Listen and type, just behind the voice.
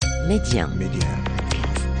Média.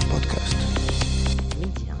 Podcast.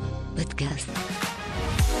 Média. Podcast.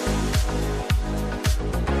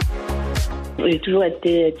 J'ai toujours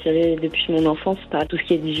été attirée depuis mon enfance par tout ce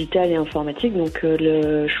qui est digital et informatique, donc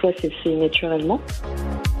le choix s'est fait naturellement.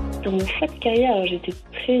 Dans mon choix de carrière, j'étais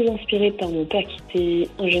très inspirée par mon père qui était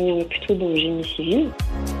ingénieur, mais plutôt dans le génie civil.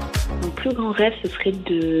 Mon plus grand rêve, ce serait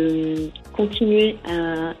de continuer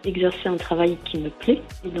à exercer un travail qui me plaît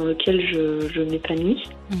et dans lequel je m'épanouis.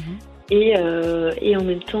 Et en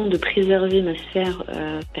même temps de préserver ma sphère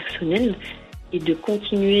personnelle et de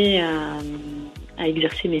continuer à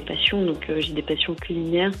exercer mes passions. Donc j'ai des passions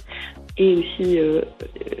culinaires et aussi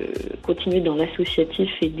continuer dans l'associatif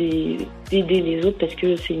et d'aider les autres parce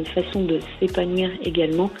que c'est une façon de s'épanouir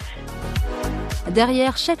également.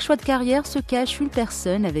 Derrière chaque choix de carrière se cache une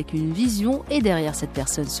personne avec une vision et derrière cette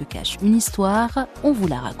personne se cache une histoire. On vous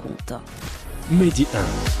la raconte. Média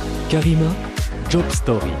 1, Karima, Job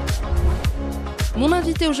Story. Mon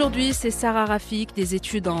invité aujourd'hui, c'est Sara Rafik, des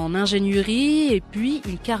études en ingénierie et puis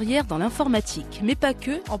une carrière dans l'informatique. Mais pas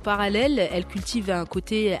que, en parallèle, elle cultive un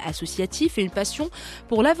côté associatif et une passion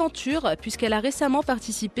pour l'aventure puisqu'elle a récemment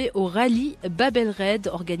participé au rallye Bab El Raid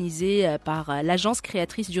organisé par l'agence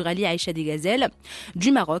créatrice du rallye Aïcha des Gazelles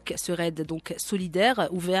du Maroc. Ce raid donc solidaire,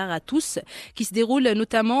 ouvert à tous, qui se déroule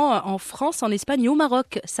notamment en France, en Espagne et au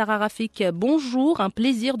Maroc. Sara Rafik, bonjour, un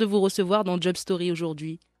plaisir de vous recevoir dans Job Story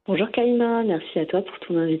aujourd'hui. Bonjour Karima, merci à toi pour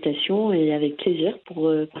ton invitation et avec plaisir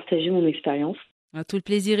pour partager mon expérience. Tout le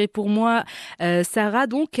plaisir est pour moi. Sara,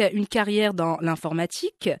 donc, une carrière dans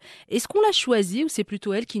l'informatique. Est-ce qu'on l'a choisie ou c'est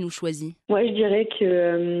plutôt elle qui nous choisit ? Moi, je dirais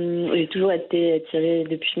que j'ai toujours été attirée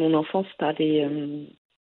depuis mon enfance par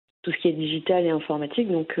tout ce qui est digital et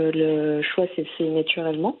informatique. Donc, le choix s'est fait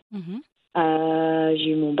naturellement. J'ai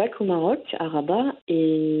eu mon bac au Maroc, à Rabat.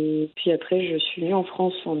 Et puis après, je suis venue en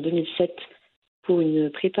France en 2007 pour une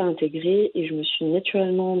prépa intégrée et je me suis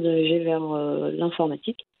naturellement dirigée vers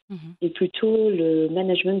l'informatique et plutôt le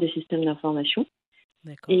management des systèmes d'information.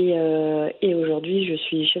 D'accord. Et aujourd'hui, je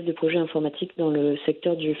suis chef de projet informatique dans le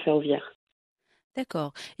secteur du ferroviaire.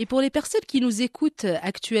 D'accord. Et pour les personnes qui nous écoutent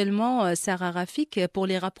actuellement, Sara Rafik, pour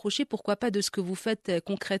les rapprocher, pourquoi pas de ce que vous faites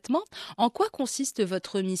concrètement, en quoi consiste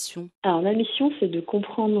votre mission ? Alors, ma mission, c'est de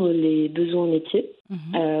comprendre les besoins métiers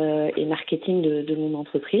et marketing de mon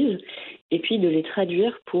entreprise et puis de les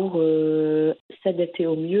traduire pour s'adapter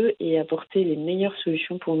au mieux et apporter les meilleures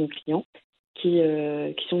solutions pour nos clients qui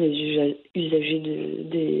sont les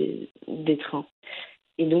usagers des trains.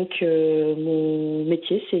 Et donc, mon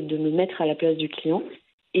métier, c'est de me mettre à la place du client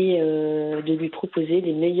et de lui proposer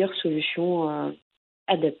les meilleures solutions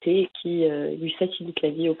adaptées qui lui facilitent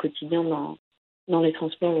la vie au quotidien dans les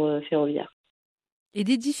transports ferroviaires. Et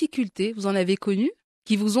des difficultés, vous en avez connues,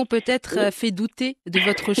 qui vous ont peut-être fait douter de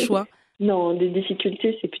votre choix ? Non, des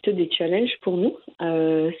difficultés, c'est plutôt des challenges pour nous.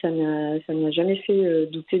 Ça n'a jamais fait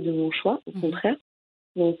douter de mon choix, au contraire.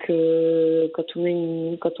 Donc, quand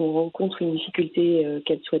on rencontre une difficulté,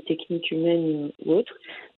 qu'elle soit technique, humaine ou autre,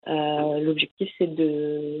 l'objectif c'est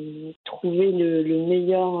de trouver le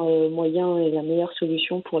meilleur moyen et la meilleure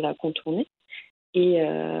solution pour la contourner. Et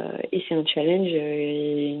c'est un challenge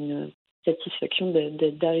et une satisfaction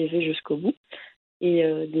d'arriver jusqu'au bout et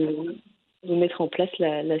de mettre en place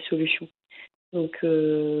la solution. Donc,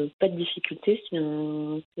 pas de difficulté, c'est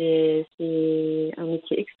un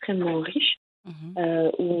métier extrêmement riche.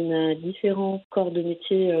 Où on a différents corps de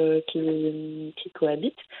métier qui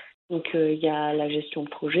cohabitent. Donc, il y a la gestion de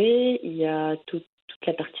projet, il y a toute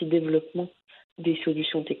la partie développement des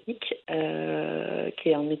solutions techniques, qui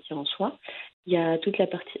est un métier en soi. Il y a toute la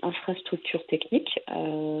partie infrastructure technique,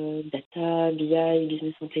 data, BI,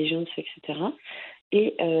 business intelligence, etc.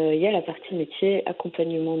 Et il y a la partie métier,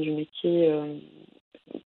 accompagnement du métier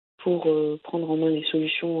pour prendre en main les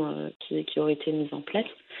solutions qui auraient été mises en place.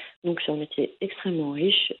 Donc c'est un métier extrêmement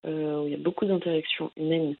riche où il y a beaucoup d'interactions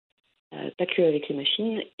humaines, pas que avec les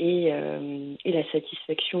machines, et la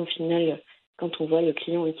satisfaction finale quand on voit le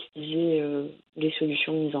client utiliser les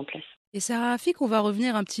solutions mises en place. Et Sara Rafik, on va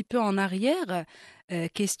revenir un petit peu en arrière.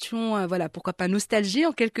 Question, pourquoi pas nostalgie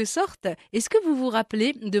en quelque sorte. Est-ce que vous vous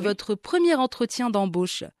rappelez de votre premier entretien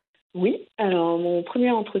d'embauche ? Oui, alors mon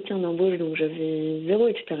premier entretien d'embauche, donc j'avais 0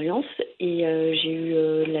 expérience et j'ai eu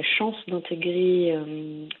la chance d'intégrer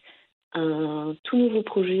un tout nouveau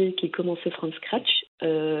projet qui commençait from scratch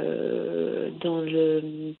dans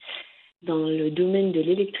le domaine de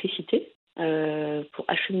l'électricité pour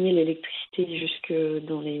acheminer l'électricité jusque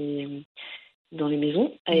dans les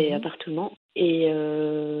maisons et appartements et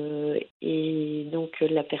donc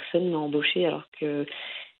la personne m'a embauchée alors que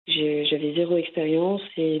j'avais 0 expérience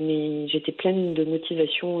mais j'étais pleine de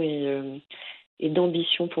motivation et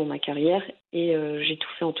d'ambition pour ma carrière. Et j'ai tout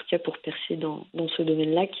fait en tout cas pour percer dans ce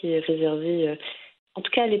domaine-là qui est réservé, en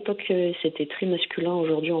tout cas à l'époque c'était très masculin.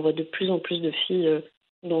 Aujourd'hui on voit de plus en plus de filles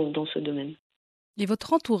dans ce domaine. Et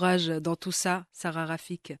votre entourage dans tout ça, Sara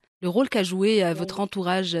Rafik, le rôle qu'a joué votre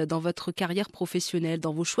entourage dans votre carrière professionnelle,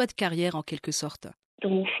 dans vos choix de carrière en quelque sorte? Dans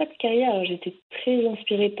mon choix de carrière, j'étais très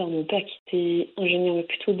inspirée par mon père qui était ingénieur, mais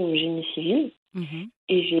plutôt dans le génie civil.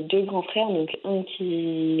 Et j'ai 2 grands frères, donc un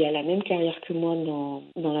qui a la même carrière que moi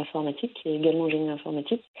dans l'informatique, qui est également génie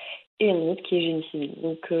informatique, et un autre qui est génie civil.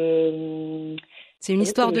 Donc, c'est une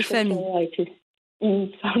histoire de famille. A été une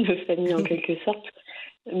histoire de famille en quelque sorte.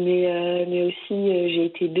 Mais aussi, j'ai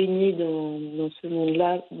été baignée dans ce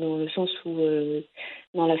monde-là, dans le sens où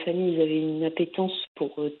dans la famille, ils avaient une appétence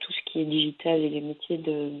pour tout ce qui est digital et les métiers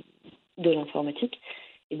de l'informatique.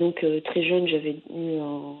 Et donc, très jeune, j'avais eu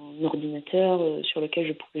un ordinateur sur lequel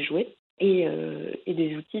je pouvais jouer et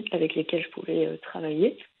des outils avec lesquels je pouvais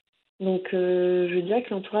travailler. Donc, je dirais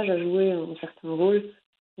que l'entourage a joué un certain rôle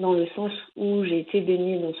dans le sens où j'ai été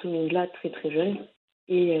baignée dans ce monde-là très très jeune.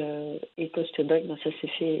 Et post-bac, ça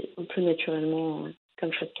s'est fait un peu naturellement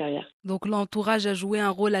comme choix de carrière. Donc l'entourage a joué un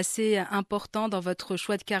rôle assez important dans votre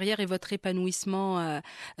choix de carrière et votre épanouissement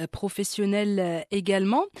professionnel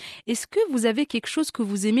également. Est-ce que vous avez quelque chose que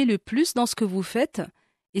vous aimez le plus dans ce que vous faites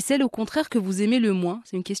et celle au contraire que vous aimez le moins?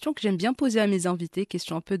 C'est une question que j'aime bien poser à mes invités,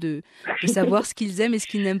 question un peu de savoir ce qu'ils aiment et ce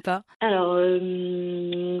qu'ils n'aiment pas. Alors,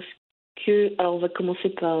 on va commencer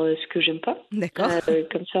par ce que j'aime pas. D'accord.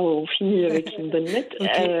 Comme ça, on finit avec une bonne note. Okay.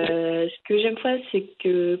 Ce que j'aime pas, c'est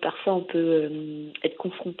que parfois on peut être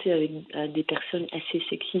confronté à des personnes assez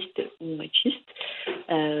sexistes ou machistes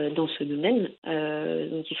dans ce domaine.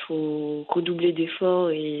 Donc il faut redoubler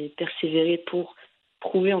d'efforts et persévérer pour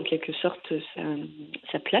prouver en quelque sorte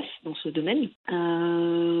sa place dans ce domaine.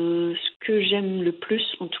 Ce que j'aime le plus,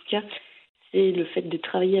 en tout cas, c'est le fait de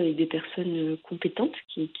travailler avec des personnes compétentes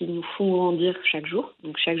qui nous font grandir chaque jour.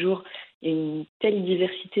 Donc chaque jour, il y a une telle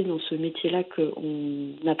diversité dans ce métier-là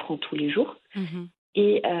qu'on apprend tous les jours.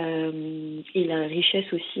 Et la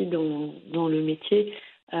richesse aussi dans le métier,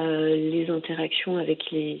 les interactions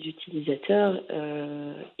avec les utilisateurs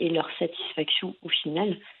et leur satisfaction au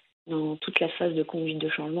final dans toute la phase de conduite de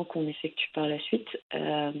changement qu'on effectue par la suite.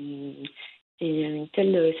 Et une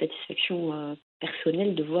telle satisfaction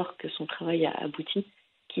personnelle de voir que son travail a abouti,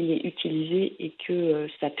 qu'il est utilisé et que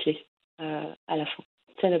ça plaît à la fin.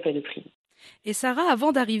 Ça n'a pas de prix. Et Sara,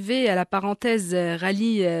 avant d'arriver à la parenthèse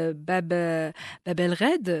rallye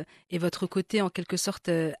Babelred et votre côté en quelque sorte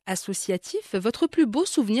associatif, votre plus beau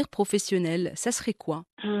souvenir professionnel, ça serait quoi?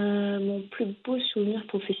 Mon plus beau souvenir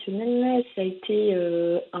professionnel, ça a été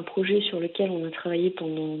un projet sur lequel on a travaillé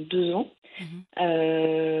pendant 2 ans.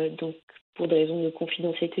 Donc, pour des raisons de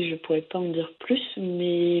confidentialité, je ne pourrais pas en dire plus,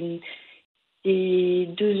 mais c'est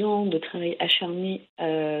 2 ans de travail acharné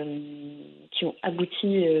qui ont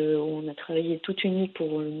abouti, on a travaillé toute une nuit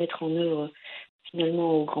pour le mettre en œuvre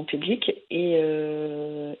finalement au grand public et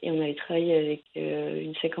on avait travaillé avec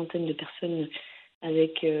une 50aine de personnes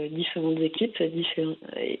avec différentes équipes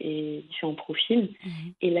différents profils.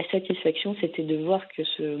 Et la satisfaction, c'était de voir que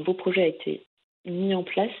ce beau projet a été mis en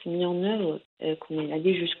place, mis en œuvre, qu'on est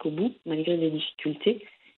allé jusqu'au bout, malgré les difficultés,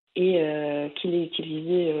 et qu'il est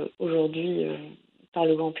utilisé aujourd'hui par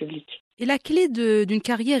le grand public. Et la clé d'une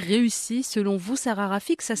carrière réussie, selon vous, Sara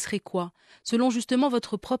Rafik, ça serait quoi? Selon justement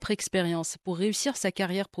votre propre expérience, pour réussir sa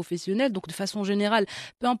carrière professionnelle, donc de façon générale,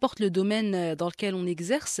 peu importe le domaine dans lequel on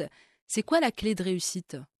exerce, c'est quoi la clé de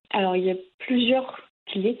réussite? Alors, il y a plusieurs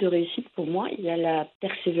clés de réussite pour moi. Il y a la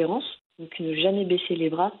persévérance. Donc, ne jamais baisser les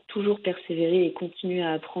bras, toujours persévérer et continuer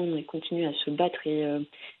à apprendre et continuer à se battre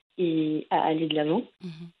et à aller de l'avant.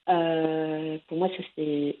 Pour moi, ça,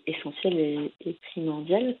 c'est essentiel et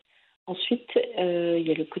primordial. Ensuite, il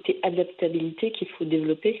y a le côté adaptabilité qu'il faut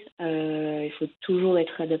développer. Il faut toujours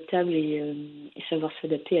être adaptable et savoir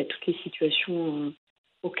s'adapter à toutes les situations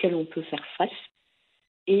auxquelles on peut faire face.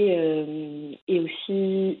 Et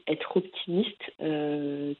aussi être optimiste,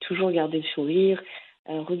 toujours garder le sourire,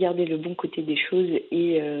 regarder le bon côté des choses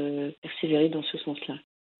et persévérer dans ce sens-là.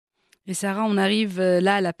 Et Sarah, on arrive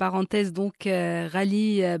là à la parenthèse donc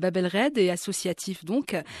rallye Babelred et associatif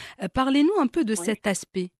donc. Parlez-nous un peu de cet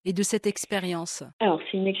aspect et de cette expérience. Alors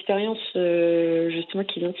c'est une expérience justement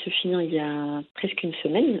qui vient de se finir il y a presque une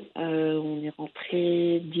semaine. On est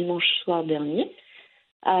rentré dimanche soir dernier.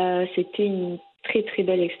 C'était une très très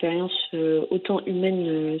belle expérience, autant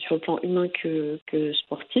humaine sur le plan humain que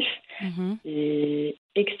sportif. Et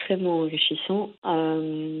extrêmement enrichissant.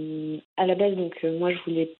 À la base, donc moi je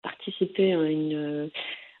voulais participer à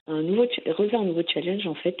relever un nouveau challenge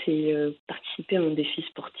en fait et participer à un défi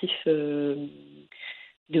sportif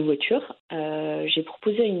de voiture. J'ai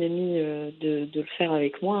proposé à une amie de le faire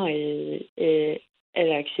avec moi et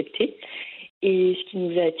elle a accepté. Et ce qui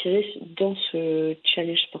nous a attirés dans ce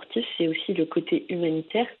challenge sportif, c'est aussi le côté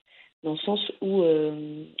humanitaire, dans le sens où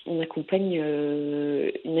on accompagne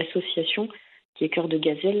une association qui est Cœur de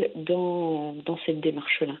Gazelle dans cette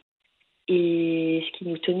démarche-là. Et ce qui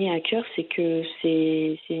nous tenait à cœur, c'est que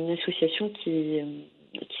c'est une association qui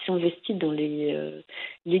s'investit dans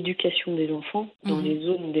l'éducation des enfants, dans les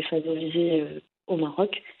zones défavorisées au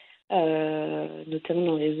Maroc, notamment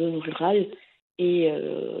dans les zones rurales et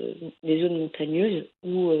les zones montagneuses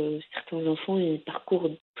où certains enfants ils parcourent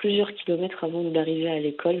plusieurs kilomètres avant d'arriver à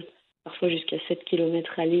l'école, parfois jusqu'à 7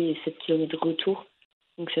 kilomètres aller et 7 kilomètres retour.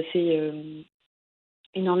 Donc ça fait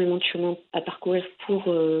énormément de chemin à parcourir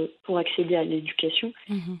pour accéder à l'éducation.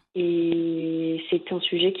 Et c'est un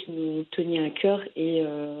sujet qui nous tenait à cœur et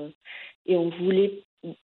on voulait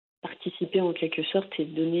participer en quelque sorte et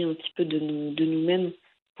donner un petit peu de nous-mêmes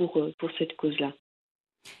pour cette cause-là.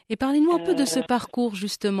 Et parlez-nous un peu de ce parcours,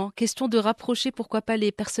 justement. Question de rapprocher, pourquoi pas,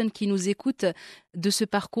 les personnes qui nous écoutent de ce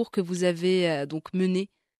parcours que vous avez donc mené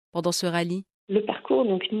pendant ce rallye. Le parcours,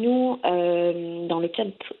 donc nous, dans le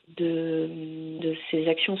cadre de ces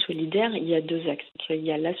actions solidaires, il y a 2 axes. Il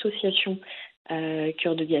y a l'association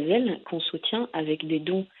Cœur de Gazelle qu'on soutient avec des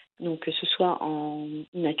dons, donc que ce soit en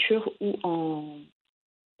nature ou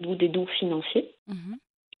des dons financiers.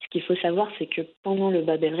 Ce qu'il faut savoir, c'est que pendant le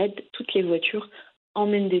Babel Raid, toutes les voitures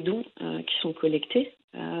emmènent des dons qui sont collectés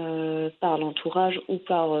par l'entourage ou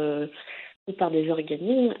par des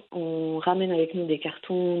organismes. On ramène avec nous des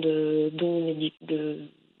cartons de dons de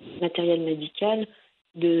matériel médical,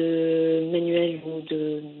 de manuels ou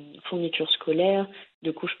de fournitures scolaires,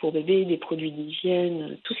 de couches pour bébés, des produits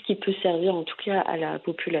d'hygiène, tout ce qui peut servir en tout cas à la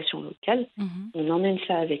population locale. On emmène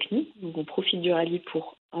ça avec nous. Donc on profite du rallye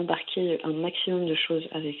pour embarquer un maximum de choses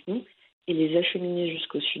avec nous et les acheminer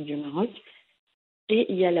jusqu'au sud du Maroc. Et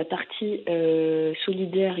il y a la partie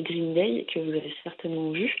solidaire Green Day que vous avez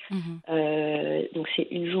certainement vue. Donc c'est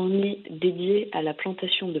une journée dédiée à la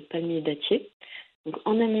plantation de palmiers dattiers. Donc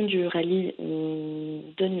en amont du rallye, on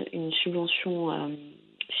donne une subvention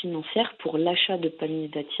financière pour l'achat de palmiers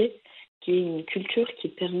dattiers, qui est une culture qui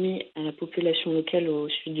permet à la population locale au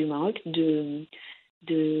sud du Maroc de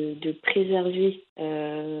préserver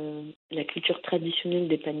la culture traditionnelle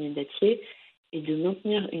des palmiers dattiers et de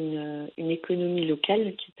maintenir une économie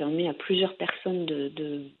locale qui permet à plusieurs personnes,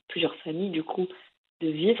 de plusieurs familles, du coup, de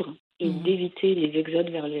vivre et d'éviter les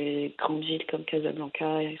exodes vers les grandes villes comme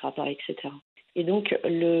Casablanca, Rabat, etc. Et donc,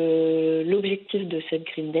 l'objectif de cette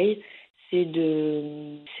Green Day, c'est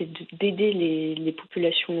d'aider les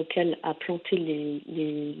populations locales à planter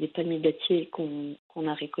les palmiers dattiers qu'on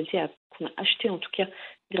a récoltés, qu'on a achetés en tout cas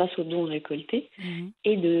grâce aux dons récoltés,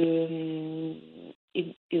 et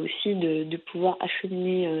aussi de pouvoir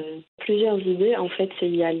acheminer plusieurs idées. En fait,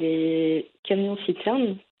 il y a les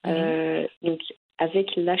camions-citernes, donc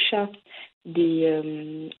avec l'achat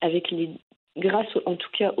grâce en tout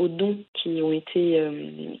cas aux dons qui ont été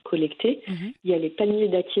collectés, il y a les palmiers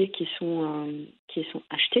dattiers qui sont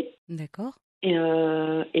achetés. D'accord.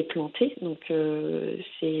 Et plantés. Donc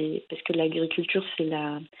c'est parce que l'agriculture c'est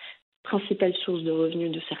la principale source de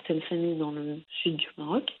revenus de certaines familles dans le sud du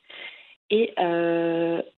Maroc. Et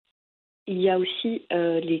il y a aussi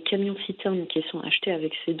les camions-citernes qui sont achetés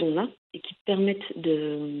avec ces dons-là et qui permettent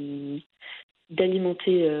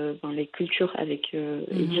d'alimenter les cultures et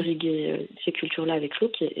d'irriguer ces cultures-là avec l'eau,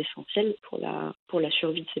 qui est essentielle pour la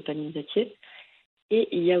survie de ces palmiers dattiers. Et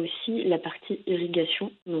il y a aussi la partie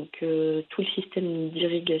irrigation, donc tout le système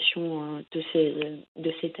d'irrigation de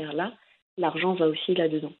ces terres-là, l'argent va aussi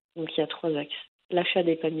là-dedans. Donc il y a 3 axes. L'achat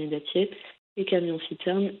des palmiers dattiers, les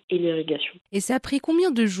camions-citernes et l'irrigation. Et ça a pris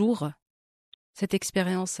combien de jours, cette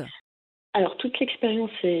expérience ? Alors, toute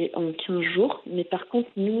l'expérience est en 15 jours, mais par contre,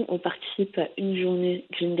 nous, on participe à une journée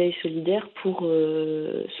Green Day solidaire pour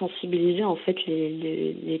sensibiliser en fait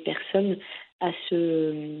les personnes à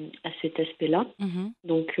cet aspect-là.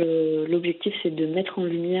 Donc, l'objectif, c'est de mettre en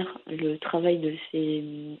lumière le travail de ces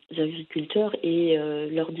agriculteurs et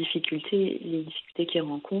leurs difficultés, les difficultés qu'ils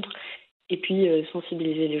rencontrent, et puis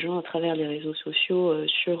sensibiliser les gens à travers les réseaux sociaux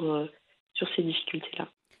sur ces difficultés-là.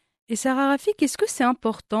 Et Sara Rafik, est-ce que c'est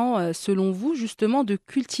important, selon vous, justement, de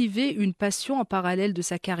cultiver une passion en parallèle de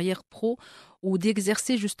sa carrière pro ou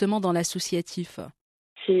d'exercer justement dans l'associatif ?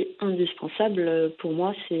 C'est indispensable pour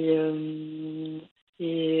moi.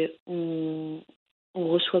 On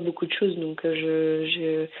reçoit beaucoup de choses, donc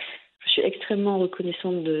je suis extrêmement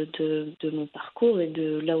reconnaissante de mon parcours et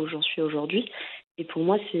de là où j'en suis aujourd'hui. Et pour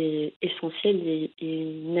moi, c'est essentiel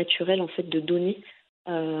et naturel en fait de donner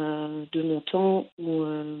de mon temps ou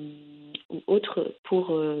autre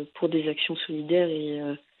pour des actions solidaires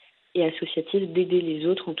et associatives, d'aider les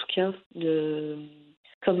autres en tout cas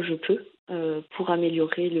comme je peux pour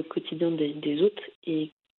améliorer le quotidien des autres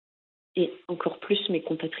et encore plus mes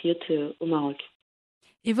compatriotes au Maroc.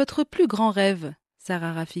 Et votre plus grand rêve,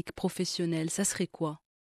 Sara Rafik, professionnel, ça serait quoi?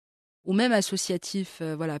 Ou même associatif,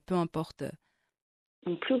 peu importe.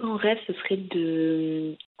 Mon plus grand rêve, ce serait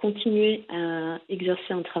de continuer à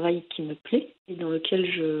exercer un travail qui me plaît et dans lequel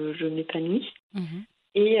je m'épanouis.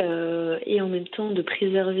 Et en même temps de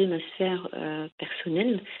préserver ma sphère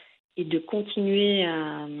personnelle et de continuer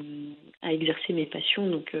à exercer mes passions.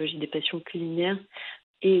 Donc j'ai des passions culinaires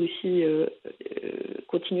et aussi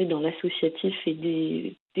continuer dans l'associatif et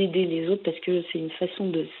d'aider les autres parce que c'est une façon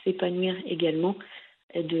de s'épanouir également,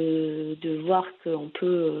 de voir qu'on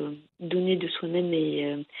peut donner de soi-même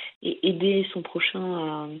et aider son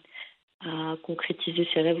prochain à concrétiser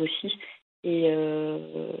ses rêves aussi. Et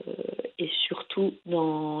surtout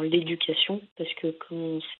dans l'éducation, parce que comme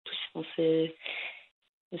on sait tous, c'est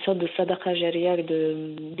une sorte de sadaqa jariya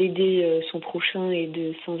d'aider son prochain et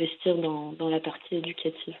de s'investir dans la partie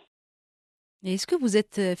éducative. Et est-ce que vous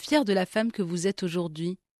êtes fière de la femme que vous êtes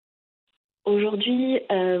aujourd'hui? Aujourd'hui,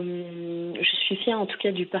 je suis fière en tout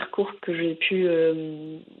cas du parcours que j'ai pu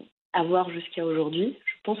avoir jusqu'à aujourd'hui.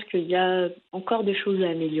 Je pense qu'il y a encore des choses à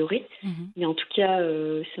améliorer, mais en tout cas,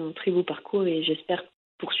 c'est un très beau parcours et j'espère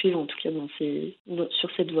poursuivre en tout cas sur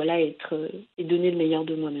cette voie-là et donner le meilleur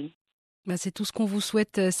de moi-même. C'est tout ce qu'on vous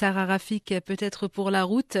souhaite, Sara Rafik, peut-être pour la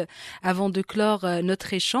route. Avant de clore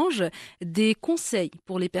notre échange, des conseils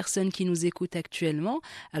pour les personnes qui nous écoutent actuellement,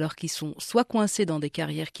 alors qui sont soit coincées dans des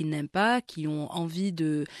carrières qu'ils n'aiment pas, qui ont envie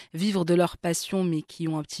de vivre de leur passion mais qui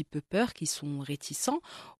ont un petit peu peur, qui sont réticents,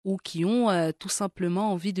 ou qui ont tout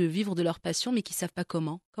simplement envie de vivre de leur passion mais qui ne savent pas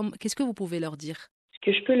comment. Qu'est-ce que vous pouvez leur dire ? Ce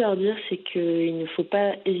que je peux leur dire, c'est qu'il ne faut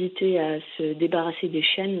pas hésiter à se débarrasser des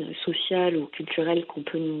chaînes sociales ou culturelles qu'on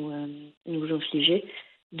peut nous infliger,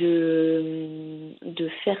 de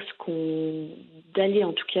faire d'aller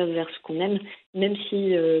en tout cas vers ce qu'on aime, même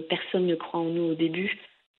si personne ne croit en nous au début.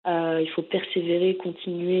 Il faut persévérer,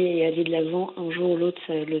 continuer et aller de l'avant. Un jour ou l'autre,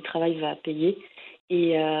 le travail va payer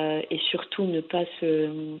et surtout ne pas se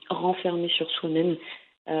renfermer sur soi-même.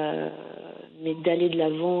 Mais d'aller de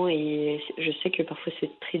l'avant, et je sais que parfois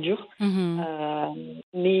c'est très dur,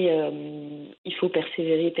 mais il faut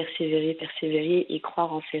persévérer et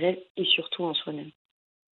croire en ses rêves et surtout en soi-même.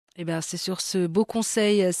 C'est sur ce beau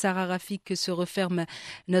conseil, Sara Rafik, que se referme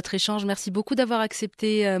notre échange. Merci beaucoup d'avoir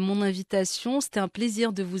accepté mon invitation. C'était un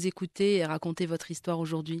plaisir de vous écouter et raconter votre histoire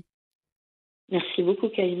aujourd'hui. Merci beaucoup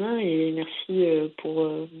Karima et merci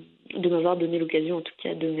de m'avoir donné l'occasion en tout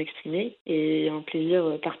cas de m'exprimer et un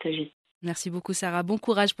plaisir partagé. Merci beaucoup Sara, bon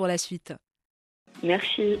courage pour la suite.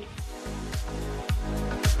 Merci.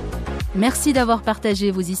 Merci d'avoir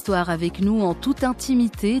partagé vos histoires avec nous en toute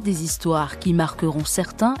intimité, des histoires qui marqueront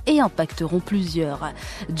certains et impacteront plusieurs.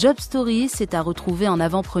 Job Story, c'est à retrouver en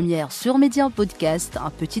avant-première sur Média Podcast, un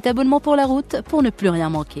petit abonnement pour la route pour ne plus rien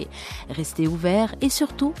manquer. Restez ouverts et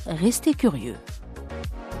surtout, restez curieux.